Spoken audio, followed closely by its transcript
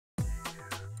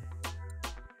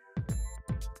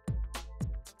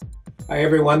Hi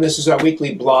everyone, this is our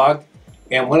weekly blog,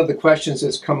 and one of the questions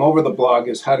that's come over the blog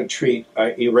is how to treat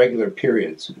irregular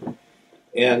periods.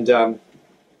 And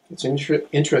it's an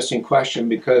interesting question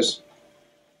because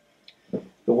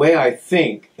the way I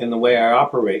think and the way I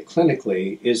operate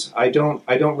clinically is I don't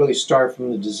really start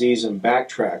from the disease and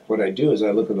backtrack. What I do is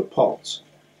I look at the pulse.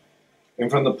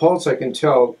 And from the pulse I can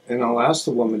tell, and I'll ask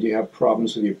the woman, do you have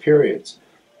problems with your periods?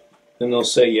 And they'll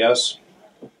say yes.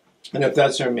 And if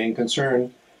that's their main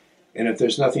concern, and if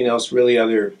there's nothing else, really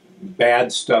other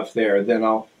bad stuff there, then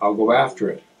I'll go after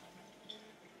it.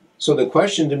 So the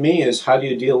question to me is, how do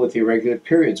you deal with irregular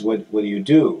periods? What do you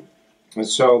do? And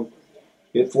so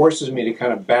it forces me to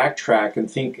kind of backtrack and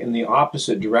think in the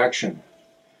opposite direction.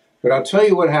 But I'll tell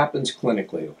you what happens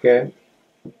clinically, okay?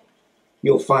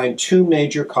 You'll find two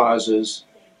major causes,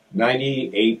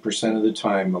 98% of the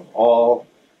time, of all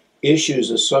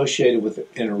issues associated with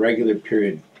an irregular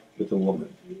period with a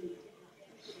woman.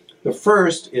 The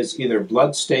first is either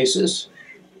blood stasis,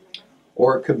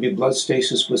 or it could be blood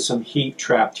stasis with some heat,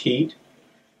 trapped heat,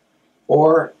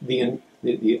 or the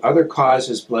other cause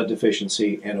is blood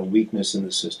deficiency and a weakness in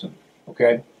the system.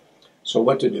 Okay? So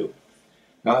what to do?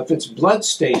 Now, if it's blood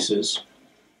stasis,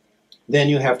 then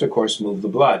you have to, of course, move the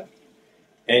blood.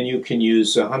 And you can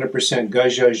use 100% Xia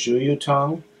Zhu Yu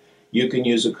Tang. You can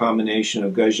use a combination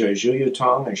of Xia Zhu Yu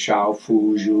Tang and Shao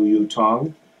Zhu Yu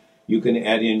Tang. You can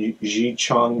add in Zhe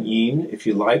Chong Yin if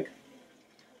you like.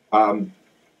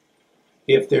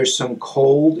 If there's some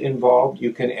cold involved,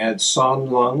 you can add San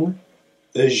Lung,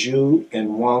 Zhu,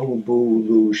 and Wang Bu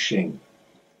Lu Xing.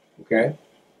 Okay?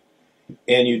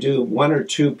 And you do one or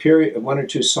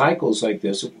two cycles like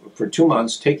this for 2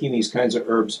 months, taking these kinds of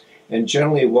herbs. And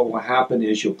generally what will happen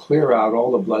is you'll clear out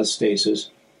all the blood stasis,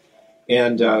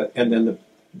 and then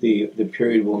the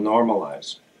period will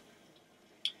normalize.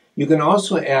 You can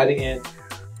also add in